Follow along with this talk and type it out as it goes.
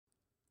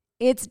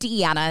It's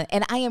Deanna,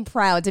 and I am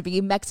proud to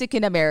be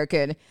Mexican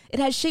American.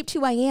 It has shaped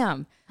who I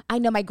am. I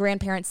know my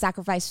grandparents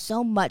sacrificed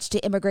so much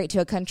to immigrate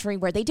to a country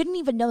where they didn't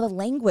even know the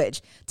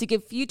language to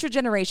give future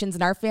generations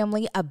in our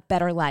family a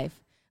better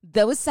life.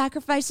 Those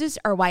sacrifices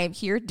are why I'm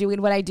here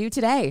doing what I do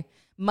today.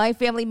 My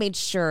family made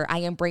sure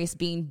I embraced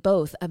being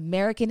both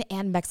American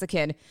and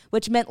Mexican,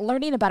 which meant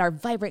learning about our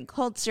vibrant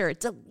culture,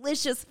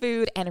 delicious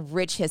food, and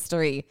rich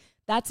history.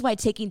 That's why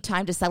taking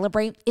time to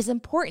celebrate is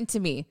important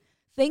to me.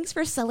 Thanks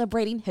for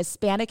celebrating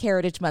Hispanic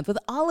Heritage Month with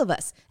all of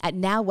us at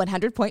Now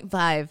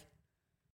 100.5.